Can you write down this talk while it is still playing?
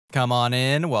Come on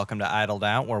in. Welcome to Idled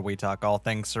Out, where we talk all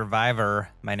things Survivor.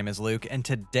 My name is Luke, and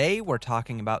today we're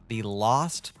talking about the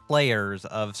lost players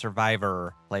of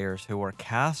Survivor. Players who were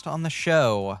cast on the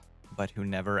show, but who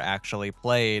never actually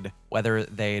played. Whether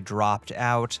they dropped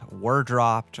out, were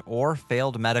dropped, or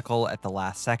failed medical at the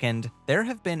last second, there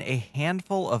have been a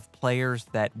handful of players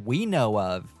that we know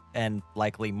of, and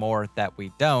likely more that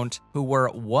we don't, who were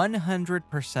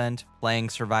 100% playing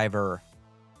Survivor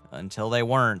until they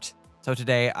weren't. So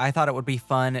today, I thought it would be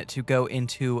fun to go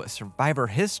into Survivor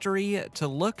history to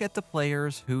look at the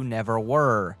players who never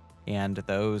were, and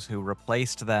those who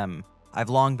replaced them. I've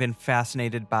long been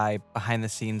fascinated by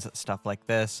behind-the-scenes stuff like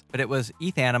this, but it was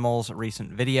Saint-Amour's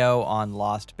recent video on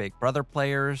lost Big Brother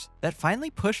players that finally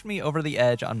pushed me over the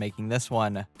edge on making this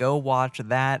one. Go watch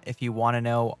that if you want to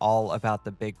know all about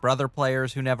the Big Brother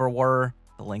players who never were.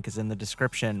 The link is in the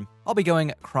description. I'll be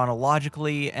going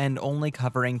chronologically and only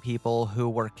covering people who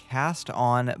were cast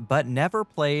on but never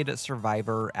played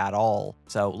Survivor at all.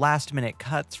 So last-minute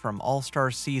cuts from All-Star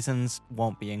seasons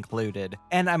won't be included.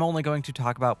 And I'm only going to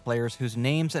talk about players whose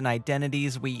names and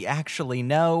identities we actually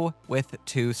know, with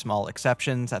two small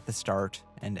exceptions at the start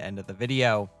and end of the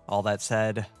video. All that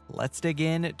said, let's dig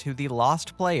in to the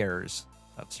lost players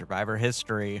of Survivor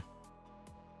history.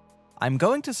 I'm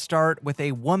going to start with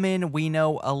a woman we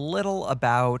know a little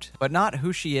about, but not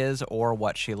who she is or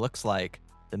what she looks like.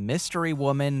 The mystery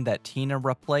woman that Tina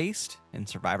replaced in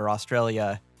Survivor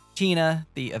Australia. Tina,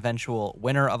 the eventual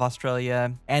winner of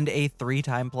Australia, and a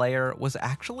three-time player, was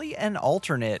actually an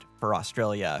alternate for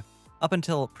Australia. Up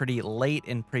until pretty late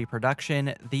in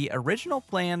pre-production, the original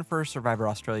plan for Survivor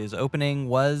Australia's opening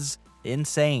was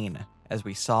insane. As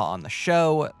we saw on the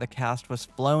show, the cast was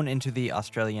flown into the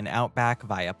Australian outback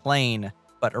via plane,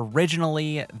 but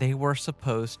originally they were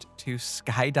supposed to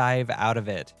skydive out of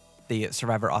it. The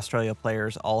Survivor Australia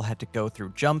players all had to go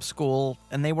through jump school,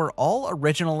 and they were all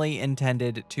originally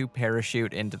intended to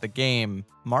parachute into the game.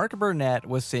 Mark Burnett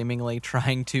was seemingly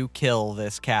trying to kill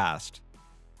this cast,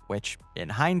 which, in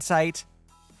hindsight,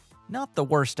 not the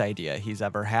worst idea he's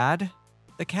ever had.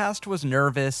 The cast was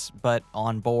nervous, but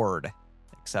on board.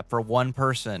 Except for one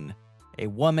person, a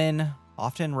woman,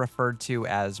 often referred to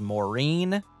as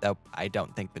Maureen, though I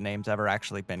don't think the name's ever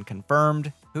actually been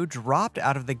confirmed, who dropped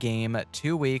out of the game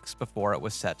 2 weeks before it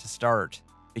was set to start,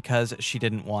 because she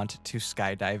didn't want to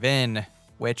skydive in,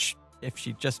 which, if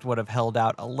she just would have held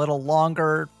out a little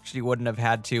longer, she wouldn't have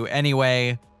had to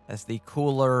anyway, as the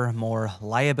cooler, more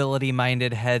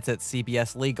liability-minded heads at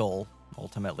CBS Legal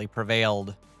ultimately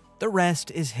prevailed. The rest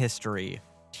is history.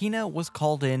 Tina was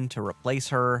called in to replace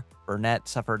her, Burnett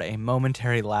suffered a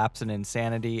momentary lapse in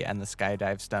insanity and the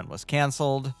skydive stunt was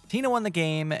cancelled, Tina won the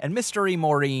game, and Mystery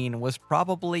Maureen was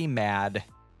probably mad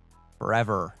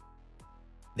forever.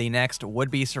 The next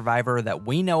would-be Survivor that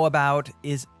we know about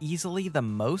is easily the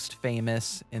most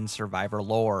famous in Survivor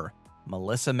lore.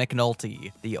 Mellisa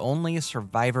McNulty, the only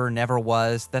Survivor never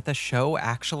was that the show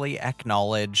actually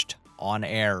acknowledged on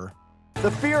air. The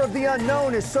fear of the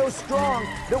unknown is so strong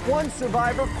that one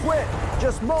survivor quit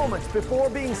just moments before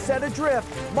being set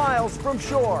adrift miles from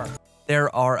shore.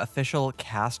 There are official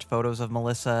cast photos of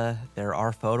Mellisa, there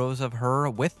are photos of her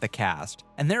with the cast,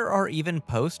 and there are even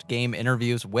post-game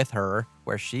interviews with her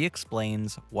where she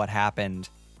explains what happened.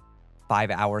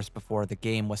 5 hours before the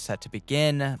game was set to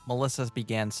begin, Mellisa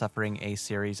began suffering a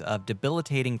series of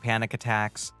debilitating panic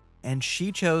attacks, and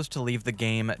she chose to leave the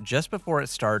game just before it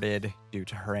started due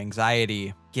to her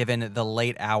anxiety. Given the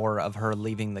late hour of her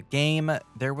leaving the game,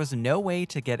 there was no way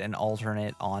to get an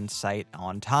alternate on site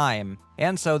on time,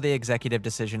 and so the executive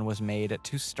decision was made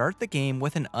to start the game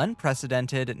with an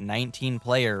unprecedented 19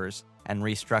 players and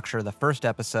restructure the first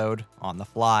episode on the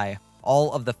fly.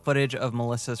 All of the footage of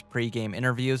Melissa's pre-game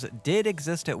interviews did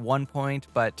exist at one point,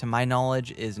 but to my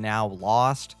knowledge is now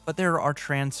lost, but there are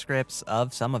transcripts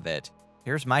of some of it.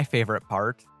 Here's my favorite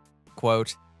part.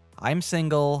 Quote, "I'm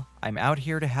single, I'm out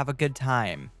here to have a good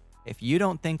time. If you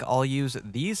don't think I'll use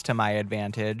these to my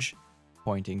advantage,"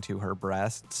 pointing to her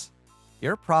breasts,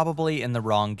 "you're probably in the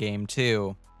wrong game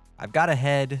too. I've got a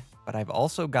head, but I've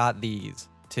also got these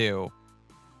too."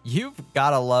 You've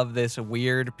gotta love this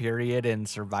weird period in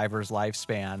Survivor's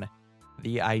lifespan.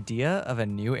 The idea of a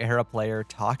new era player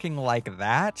talking like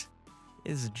that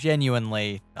is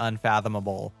genuinely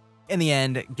unfathomable. In the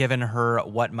end, given her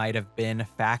what might have been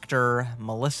factor,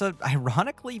 Mellisa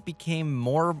ironically became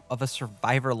more of a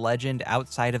Survivor legend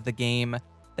outside of the game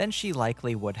than she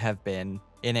likely would have been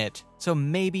in it. So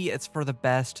maybe it's for the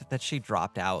best that she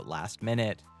dropped out last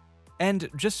minute. And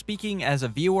just speaking as a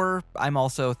viewer, I'm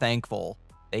also thankful.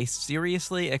 They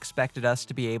seriously expected us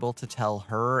to be able to tell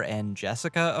her and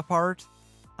Jessica apart.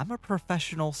 I'm a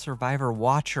professional Survivor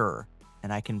watcher,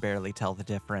 and I can barely tell the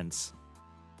difference.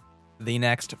 The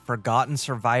next forgotten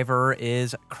survivor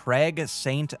is Craig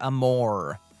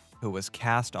Saint-Amour, who was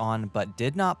cast on but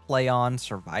did not play on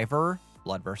Survivor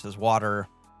Blood vs. Water.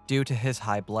 Due to his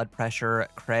high blood pressure,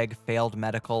 Craig failed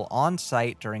medical on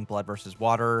site during Blood vs.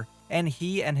 Water, and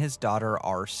he and his daughter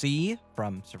RC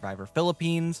from Survivor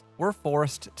Philippines were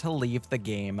forced to leave the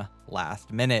game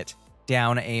last minute.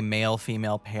 Down a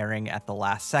male-female pairing at the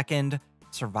last second,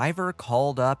 Survivor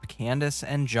called up Candace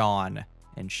and John,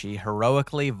 and she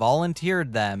heroically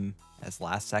volunteered them as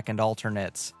last-second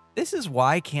alternates. This is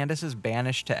why Candace is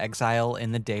banished to exile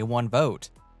in the Day 1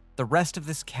 vote. The rest of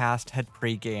this cast had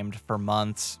pre-gamed for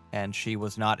months, and she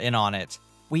was not in on it.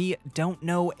 We don't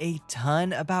know a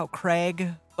ton about Craig,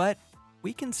 but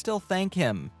we can still thank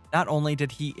him. Not only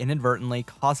did he inadvertently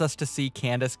cause us to see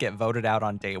Candace get voted out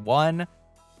on Day 1,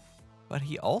 but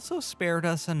he also spared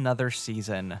us another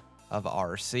season of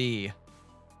RC.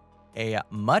 A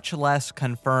much less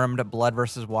confirmed Blood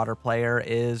vs. Water player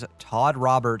is Toddzan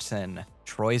Robertson,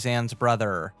 Toddzan's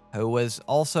brother, who was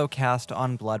also cast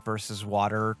on Blood vs.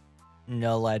 Water,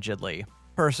 allegedly.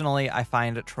 Personally, I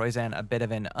find Toddzan a bit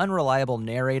of an unreliable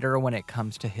narrator when it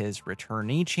comes to his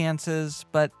returnee chances,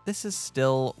 but this is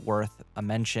still worth a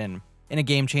mention. In a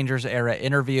Game Changers era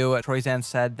interview, Toddzan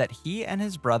said that he and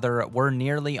his brother were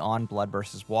nearly on Blood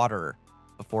vs. Water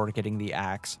before getting the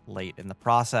axe late in the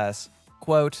process.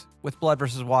 Quote, "With Blood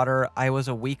vs. Water, I was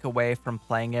a week away from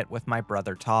playing it with my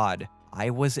brother Todd.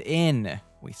 I was in.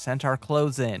 We sent our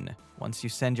clothes in. Once you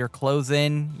send your clothes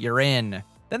in, you're in.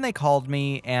 Then they called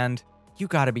me and, you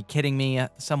gotta be kidding me,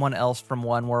 someone else from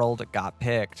One World got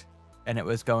picked. And it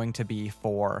was going to be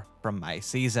 4 from my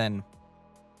season."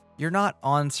 You're not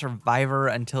on Survivor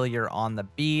until you're on the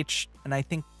beach, and I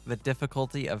think the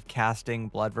difficulty of casting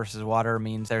Blood vs. Water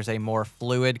means there's a more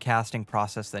fluid casting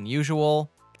process than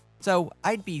usual. So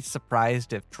I'd be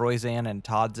surprised if Toddzan and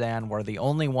Toddzan were the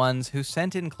only ones who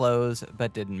sent in clothes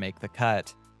but didn't make the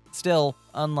cut. Still,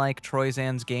 unlike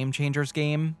Toddzan's Game Changers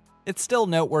game, it's still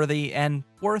noteworthy and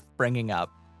worth bringing up.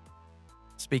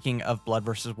 Speaking of Blood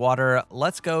vs. Water,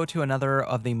 let's go to another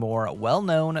of the more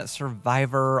well-known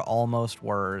Survivor almost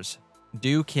wers,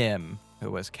 Du Kim,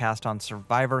 who was cast on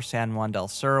Survivor San Juan del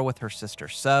Sur with her sister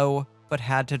So, but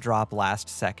had to drop last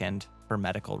second for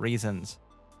medical reasons.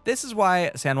 This is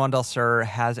why San Juan del Sur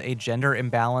has a gender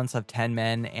imbalance of 10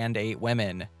 men and 8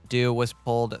 women. Du was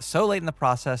pulled so late in the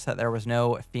process that there was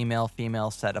no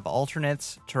female-female set of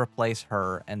alternates to replace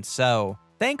her and So.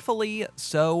 Thankfully,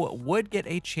 So would get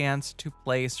a chance to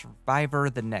play Survivor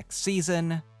the next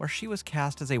season, where she was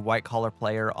cast as a white-collar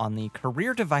player on the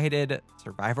career-divided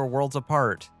Survivor Worlds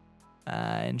Apart,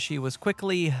 and she was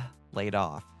quickly laid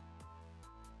off.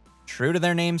 True to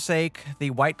their namesake,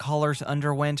 the White Collars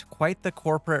underwent quite the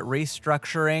corporate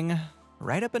restructuring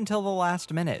right up until the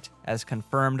last minute, as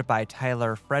confirmed by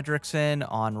Tyler Fredrickson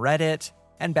on Reddit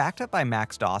and backed up by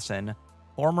Max Dawson.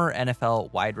 Former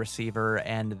NFL wide receiver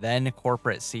and then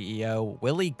corporate CEO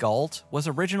Willie Gault was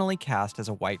originally cast as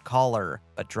a white collar,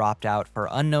 but dropped out for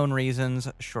unknown reasons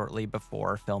shortly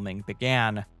before filming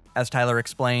began. As Tyler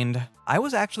explained, "I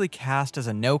was actually cast as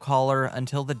a no-collar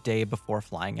until the day before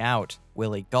flying out.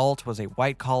 Willie Gault was a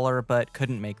white collar but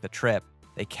couldn't make the trip.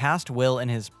 They cast Will in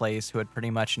his place, who had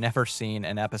pretty much never seen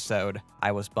an episode.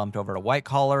 I was bumped over to white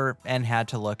collar and had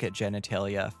to look at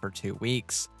genitalia for 2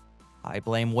 weeks. I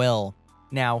blame Will."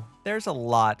 Now, there's a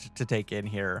lot to take in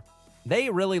here. They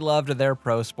really loved their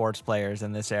pro sports players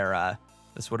in this era.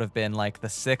 This would have been like the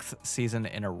 6th season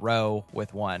in a row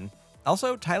with one.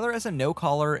 Also, Tyler as a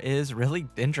no-caller is really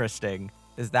interesting.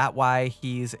 Is that why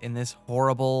he's in this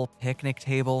horrible picnic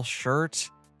table shirt?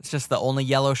 It's just the only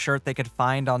yellow shirt they could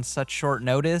find on such short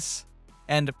notice.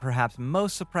 And perhaps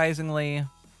most surprisingly,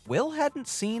 Will hadn't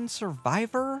seen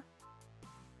Survivor?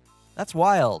 That's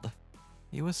wild.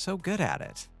 He was so good at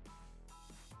it.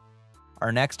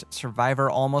 Our next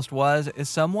Survivor almost was is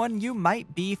someone you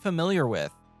might be familiar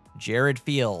with, Jared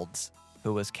Fields,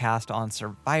 who was cast on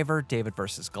Survivor David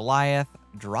vs. Goliath,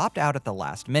 dropped out at the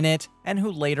last minute, and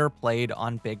who later played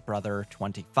on Big Brother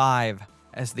 25.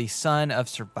 As the son of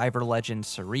Survivor legend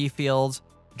Sari Fields,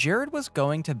 Jared was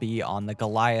going to be on the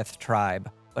Goliath tribe,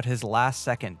 but his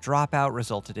last-second dropout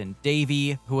resulted in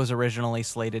Davey, who was originally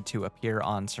slated to appear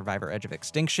on Survivor Edge of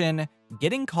Extinction,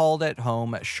 getting called at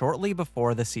home shortly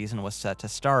before the season was set to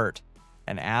start,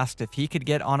 and asked if he could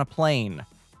get on a plane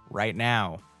right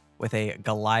now. With a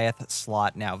Goliath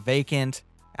slot now vacant,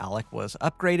 Alec was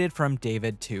upgraded from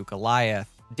David to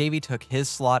Goliath. Davey took his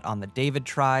slot on the David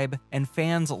tribe, and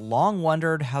fans long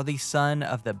wondered how the son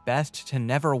of the best to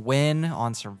never win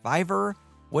on Survivor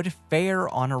would fare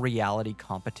on a reality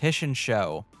competition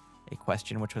show? A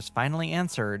question which was finally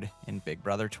answered in Big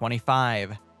Brother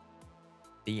 25.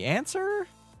 The answer?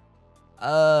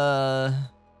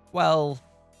 Well,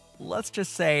 let's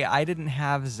just say I didn't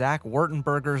have Zach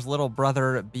Wurtenberger's little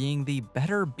brother being the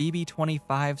better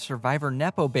BB25 Survivor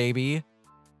Nepo baby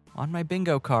on my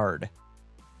bingo card.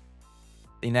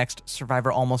 The next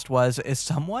Survivor Almost Was is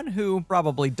someone who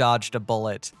probably dodged a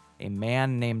bullet. A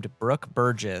man named Brooke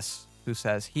Burgess, who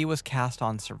says he was cast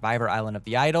on Survivor Island of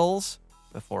the Idols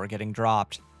before getting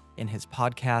dropped. In his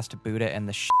podcast, Buddha and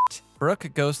the Shit,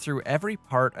 Brooke goes through every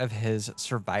part of his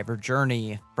Survivor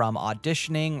journey, from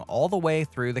auditioning all the way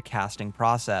through the casting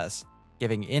process,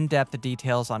 giving in-depth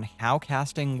details on how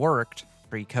casting worked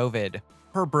pre-COVID.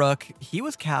 Per Brooke, he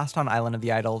was cast on Island of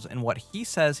the Idols in what he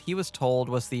says he was told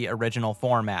was the original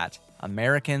format,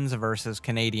 Americans versus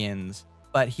Canadians.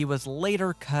 But he was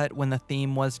later cut when the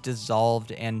theme was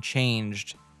dissolved and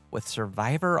changed, with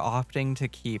Survivor opting to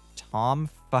keep Tom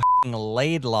fucking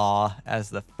Laidlaw as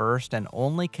the first and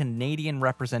only Canadian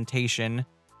representation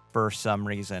for some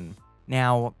reason.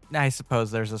 Now, I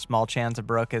suppose there's a small chance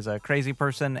Brooke is a crazy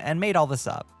person and made all this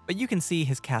up, but you can see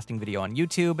his casting video on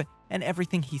YouTube, and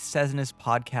everything he says in his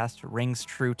podcast rings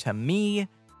true to me,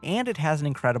 and it has an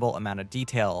incredible amount of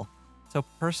detail. So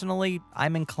personally,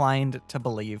 I'm inclined to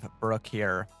believe Brooke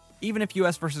here. Even if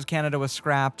US versus Canada was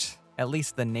scrapped, at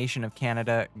least the nation of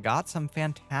Canada got some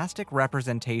fantastic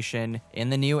representation in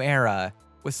the new era,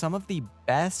 with some of the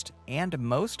best and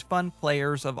most fun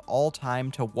players of all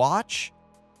time to watch,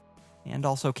 and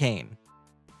also Kane.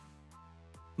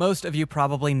 Most of you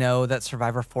probably know that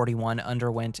Survivor 41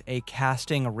 underwent a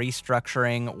casting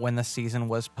restructuring when the season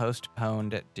was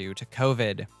postponed due to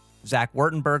COVID. Zach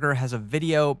Wurtenberger has a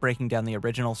video breaking down the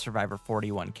original Survivor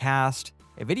 41 cast,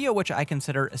 a video which I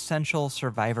consider essential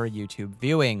Survivor YouTube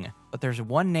viewing. But there's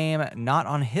one name not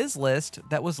on his list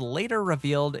that was later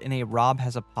revealed in a Rob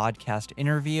Has a Podcast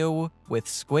interview with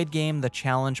Squid Game The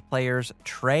Challenge players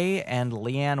Trey and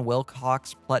Leanne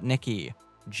Wilcox Plutnicki,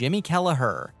 Jimmy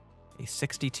Kelleher, a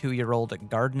 62-year-old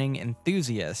gardening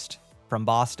enthusiast from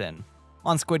Boston.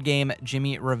 On Squid Game,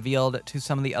 Jimmy revealed to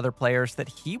some of the other players that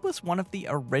he was one of the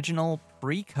original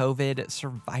pre-COVID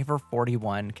Survivor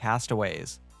 41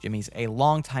 castaways. Jimmy's a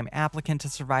longtime applicant to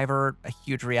Survivor, a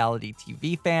huge reality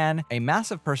TV fan, a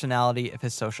massive personality if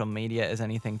his social media is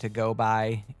anything to go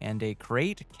by, and a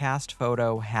great cast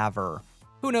photo haver.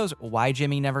 Who knows why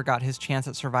Jimmy never got his chance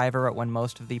at Survivor when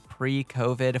most of the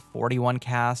pre-COVID 41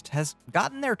 cast has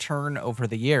gotten their turn over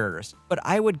the years, but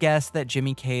I would guess that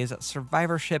Jimmy K's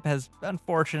survivorship has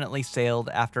unfortunately sailed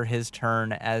after his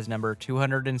turn as number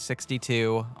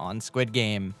 262 on Squid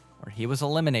Game, where he was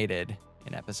eliminated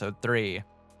in episode 3.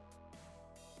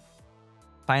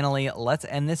 Finally, let's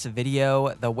end this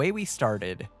video the way we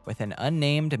started, with an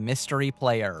unnamed mystery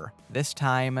player, this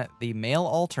time the male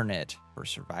alternate for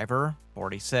Survivor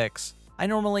 46. I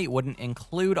normally wouldn't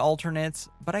include alternates,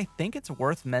 but I think it's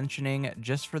worth mentioning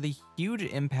just for the huge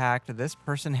impact this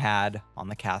person had on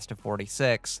the cast of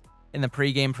 46. In the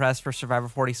pregame press for Survivor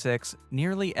 46,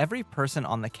 nearly every person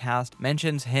on the cast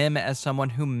mentions him as someone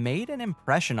who made an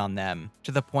impression on them,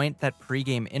 to the point that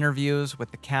pregame interviews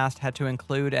with the cast had to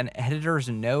include an editor's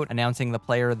note announcing the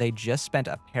player they just spent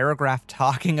a paragraph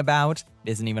talking about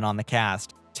isn't even on the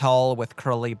cast. Tall, with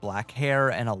curly black hair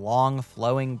and a long,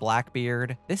 flowing black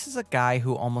beard, this is a guy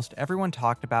who almost everyone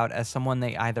talked about as someone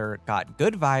they either got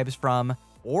good vibes from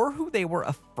or who they were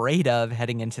afraid of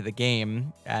heading into the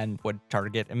game and would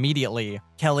target immediately.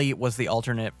 Kelly was the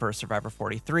alternate for Survivor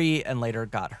 43 and later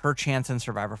got her chance in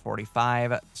Survivor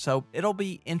 45, so it'll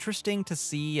be interesting to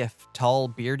see if tall,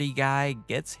 beardy guy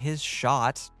gets his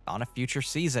shot on a future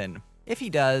season. If he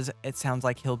does, it sounds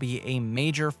like he'll be a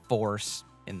major force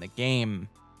in the game.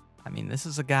 I mean, this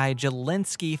is a guy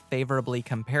Jelinski favorably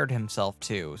compared himself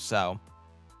to, so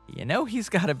you know he's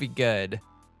gotta be good.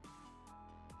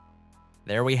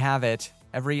 There we have it.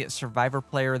 Every Survivor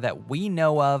player that we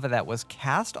know of that was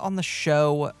cast on the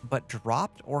show but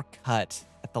dropped or cut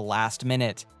at the last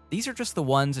minute. These are just the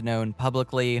ones known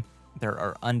publicly. There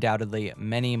are undoubtedly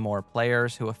many more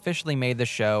players who officially made the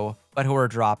show, but who were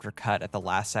dropped or cut at the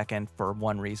last second for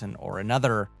one reason or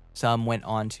another. Some went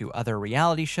on to other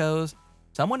reality shows,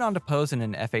 some went on to pose in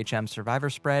an FHM Survivor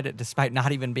spread despite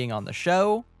not even being on the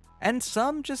show, and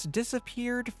some just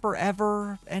disappeared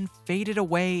forever and faded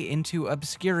away into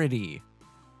obscurity.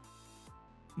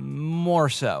 More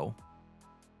so.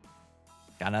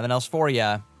 Got nothing else for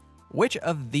ya. Which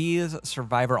of these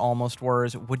Survivor Almost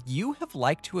Wers would you have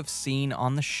liked to have seen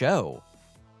on the show?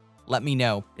 Let me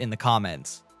know in the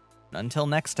comments. Until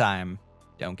next time,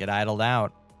 don't get idled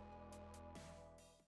out.